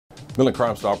Midland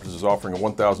Crime Stoppers is offering a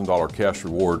 $1,000 cash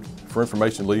reward for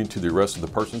information leading to the arrest of the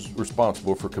persons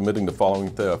responsible for committing the following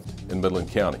theft in Midland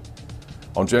County.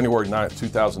 On January 9,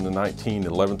 2019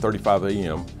 at 11:35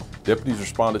 a.m., deputies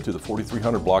responded to the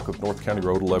 4300 block of North County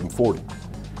Road 1140.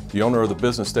 The owner of the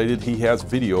business stated he has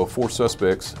video of 4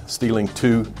 suspects stealing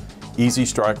 2 Easy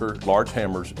Striker large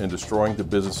hammers and destroying the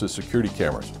business's security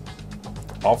cameras.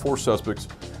 All 4 suspects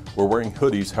were wearing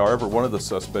hoodies. However, one of the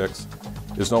suspects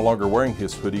is no longer wearing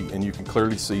his hoodie and you can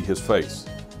clearly see his face.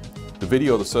 The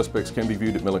video of the suspects can be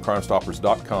viewed at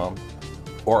MidlandCrimeStoppers.com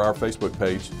or our Facebook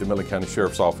page at Midland County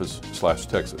Sheriff's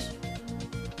Office/Texas.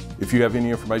 If you have any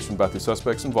information about the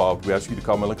suspects involved, we ask you to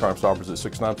call Midland Crime Stoppers at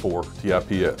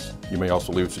 694-TIPS. You may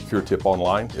also leave a secure tip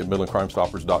online at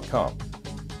MidlandCrimeStoppers.com.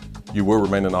 You will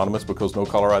remain anonymous because no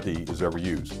caller ID is ever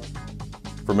used.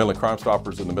 For Midland Crime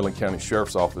Stoppers in the Midland County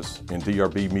Sheriff's Office and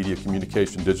DRB Media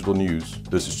Communication Digital News,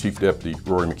 this is Chief Deputy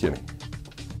Rory McKinney.